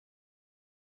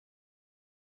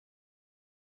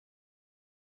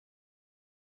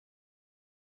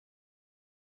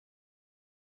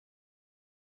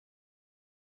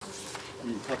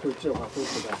갖고 있죠, 갖고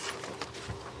있다.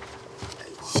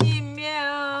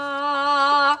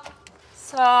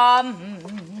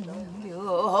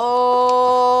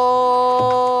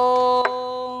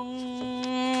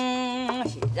 심야삼경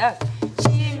시작.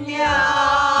 심야삼로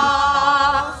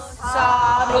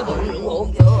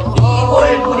놀고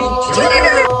이골부리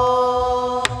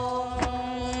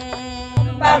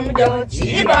방정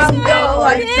지방정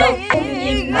월척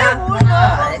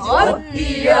국립문화재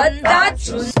뛰었다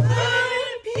춘을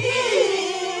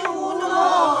피우는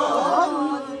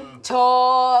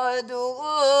저두겨나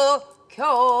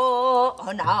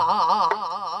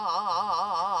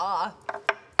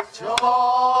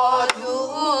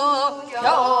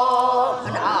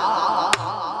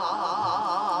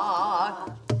저두겨나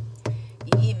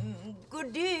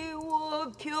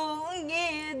임그리워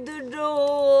병이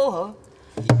들어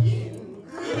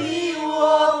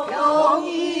임그리워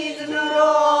병이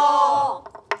들어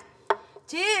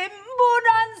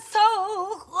진불한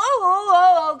석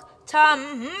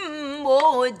참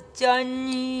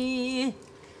못잤니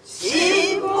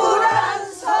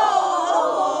진불한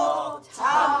석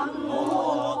참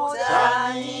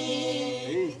못잤니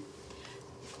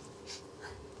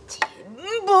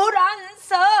진불한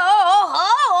석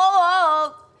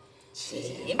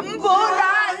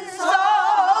진불한 석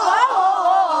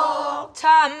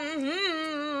참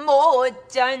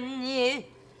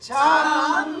못잤니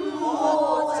참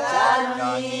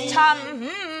못잤니 참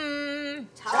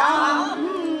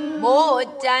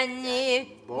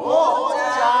못잤니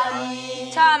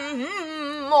못잤니 참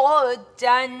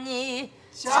못잤니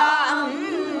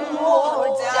참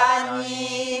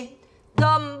못잤니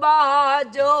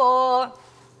넘봐줘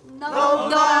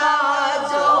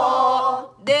넘봐줘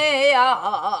내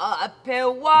앞에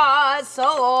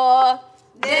와서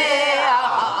내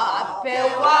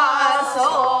앞에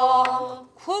와서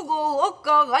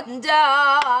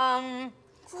국악간장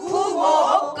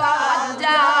국악간장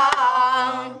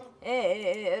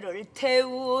애를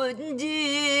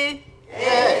태운지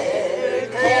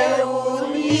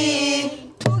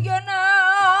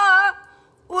두견아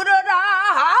울어라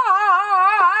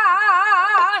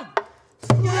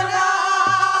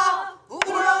두견아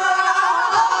울어라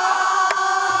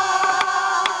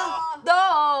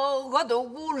너가 너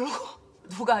울고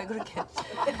누가 그렇게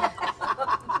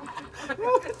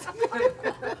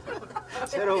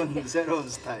새로운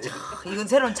스타일. 이건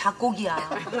새로운 작곡이야.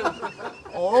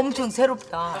 엄청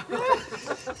새롭다.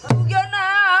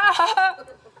 두견아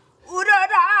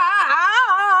울어라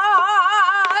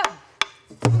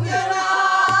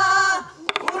두견아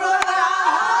울어라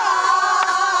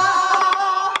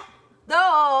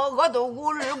너도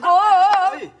울고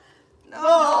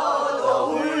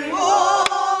너도 울고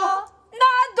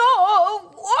나도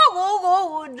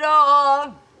울어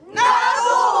나도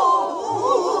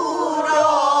울어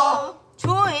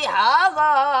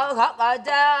주야가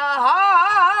가자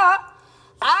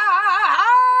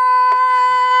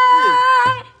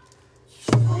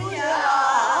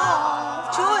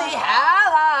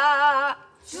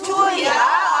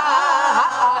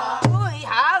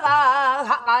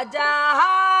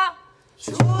가자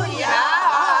주야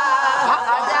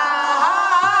가자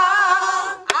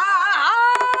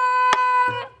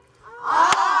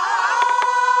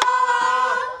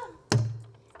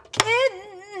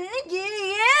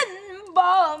긴긴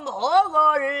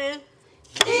밤허걸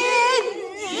긴긴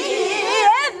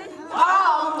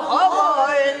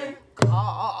밤허걸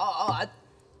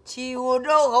같이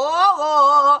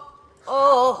울어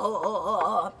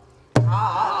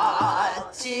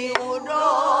같이 울어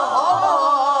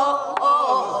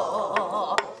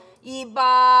이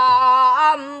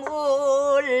밤을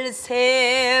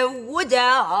세우자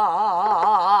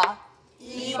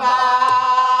이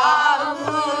밤을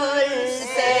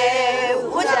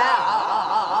세우자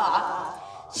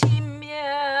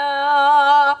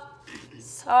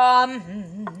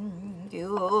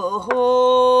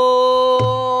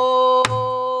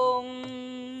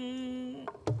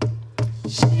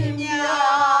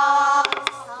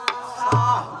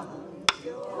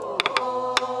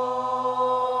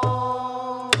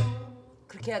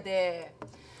그렇게 해야 돼.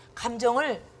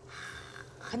 감정을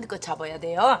한껏 잡아야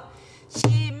돼요.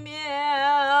 심야삼경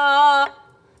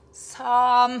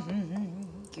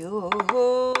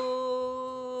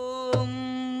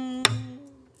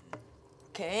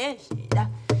오케이 시작.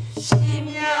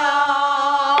 심야삼경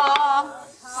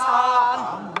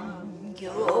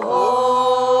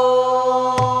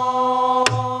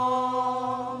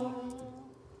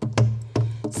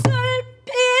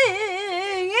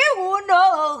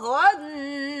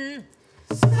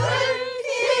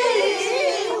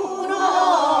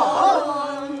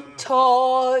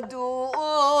저도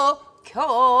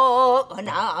겨나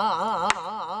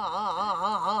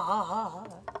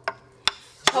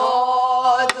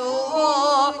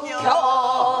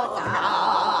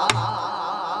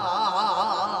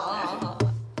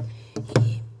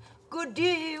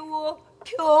그리워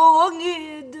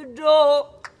병이 들어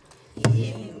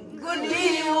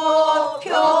그리워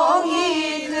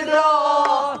병이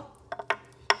들어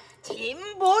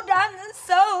진보란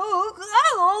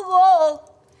서가오고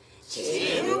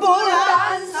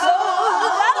진보란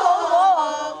서가오고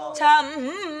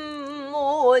잠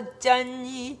못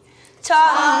잤니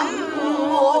잠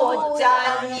못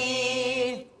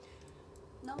잤니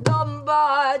넌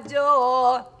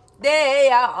봐줘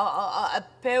내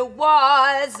앞에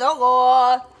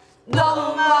와서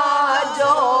넌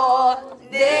봐줘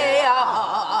내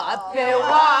앞에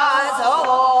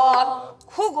와서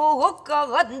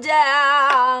후곡간장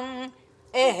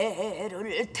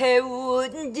애를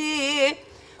태운지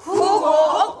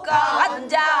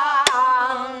후곡간장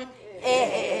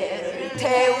애를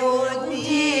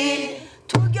태운지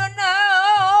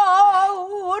두견아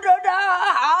울어라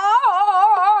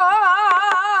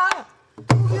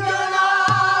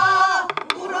두견아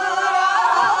울어라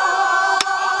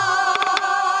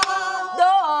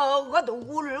너가도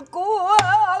울고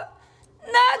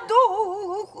나도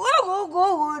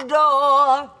울어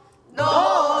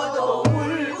너도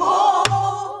울고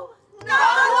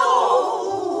나도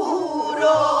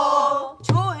울어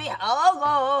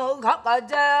조야가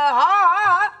가자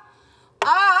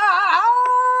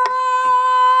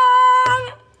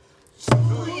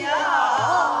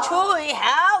주야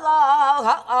주야가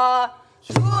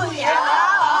주야가자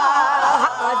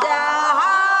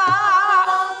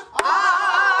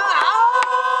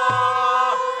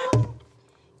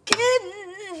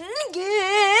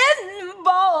긴긴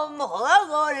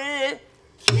밤을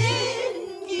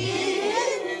긴긴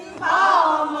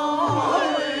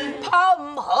밤을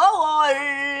밤을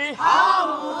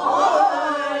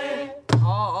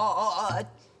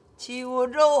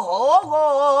지우러 오고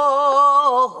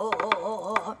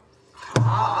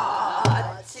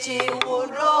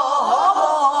지우러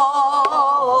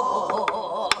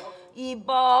이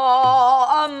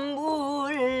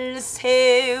밤을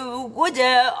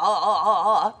세우고자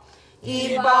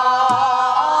이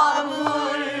밤을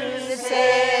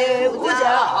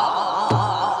세우자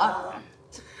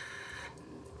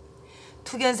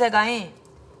투견새가이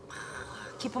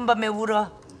깊은 밤에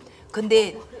울어.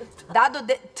 근데 나도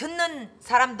듣는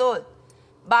사람도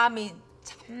마음이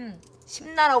참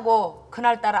심란하고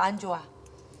그날따라 안 좋아.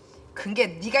 그게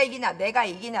네가 이기냐 내가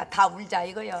이기냐 다 울자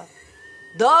이거요.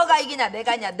 너가 이기냐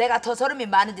내가 이기냐 내가 더 서름이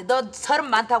많은지 너 서름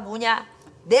많다고 우냐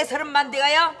내 서름만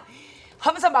내가요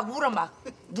하면서 막 울어. 막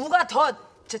누가 더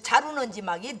잘 우는지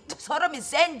막 이 서름이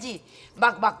센지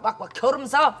막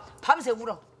겨루면서 밤새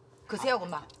울어. 그 새우고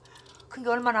막 그게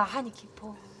얼마나 한이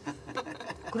깊어.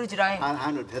 그러지라.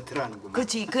 한을 뱉으라는구나.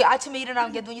 그렇지. 그 아침에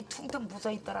일어나는 게 눈이 퉁퉁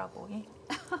부서 있더라고.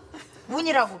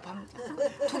 운이라고 밤.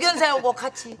 두견새하고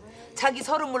같이 자기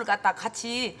서름을 갖다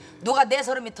같이 누가 내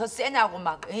서름이 더 세냐고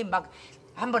막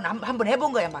한번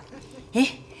해본 거야 막.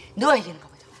 누가 이기는 거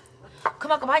보자.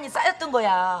 그만큼 한이 쌓였던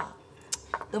거야.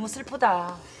 너무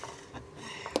슬프다.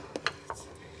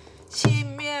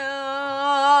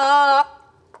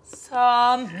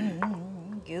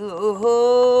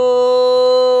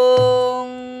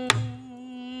 심야삼경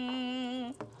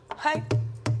하이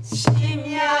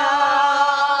심야삼경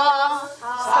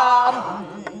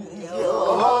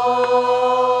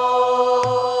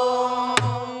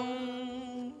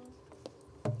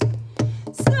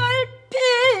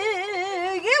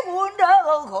설피기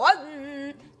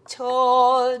올라간 저두견아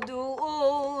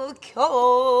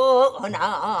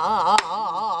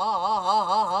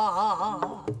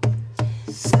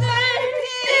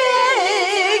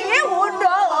설피기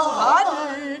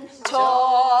올라간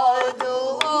저두견아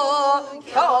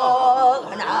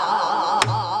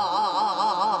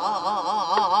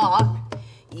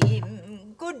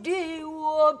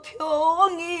임그리워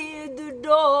병이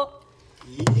들어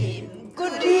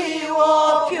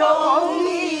임그리워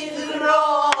병이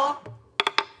들어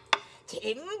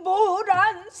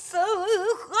진보란 썩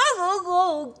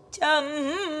잠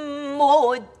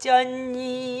못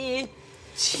잤니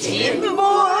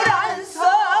진보란 썩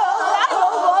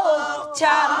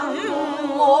잠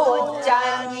못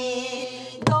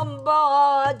잤니 넌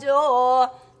봐줘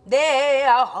내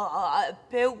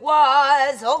앞에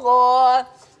와서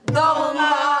넌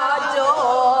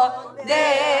봐줘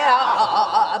내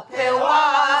앞에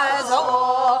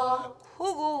와서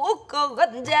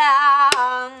국악간장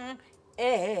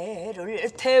애를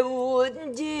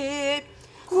태운지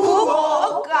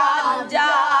국악간장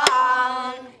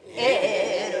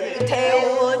애를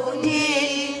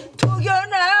태운지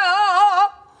두견아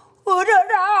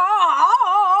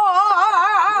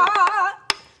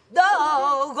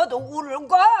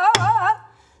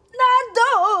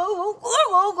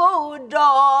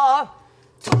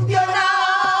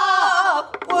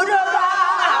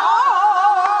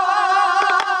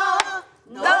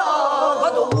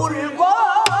울고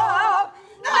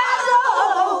나도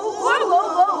울고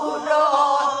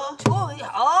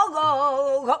조여가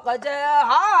가자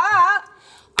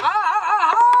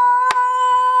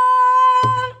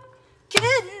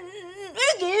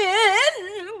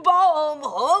긴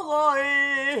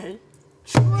밤을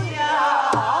주야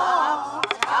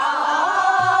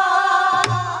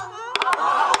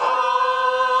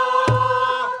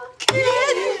긴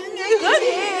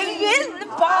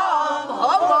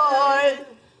밤을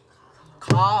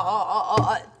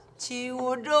같이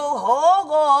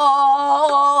울어고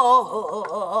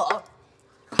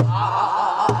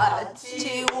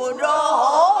같이 울어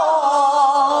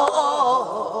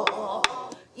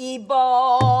이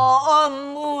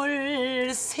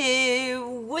밤을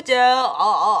세우자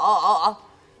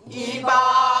이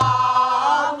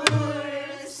밤을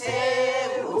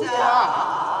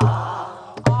세우자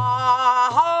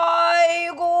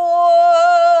아이고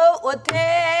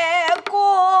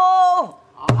대고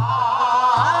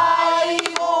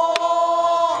아이고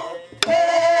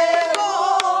대고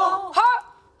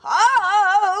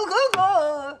그거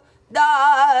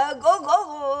나 그거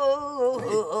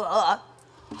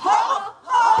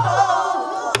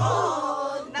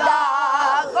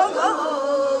나 그거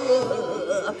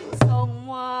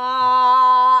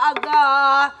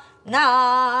성화가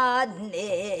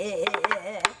났네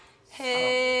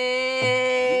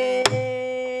해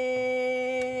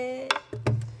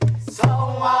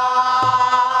성화가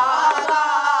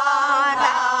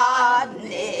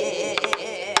났네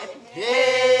해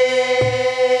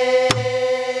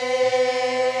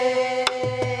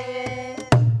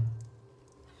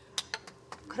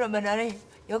그러면은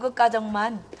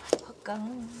여기까지만 할까?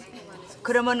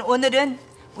 그러면 오늘은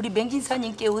우리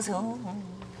맹진사님께 우선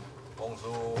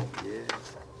봉수. 예.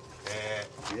 네.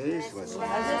 예,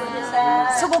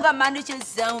 수고하셨습니다. 수고가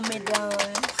많으셨사옵니다.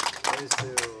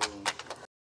 잘했어요.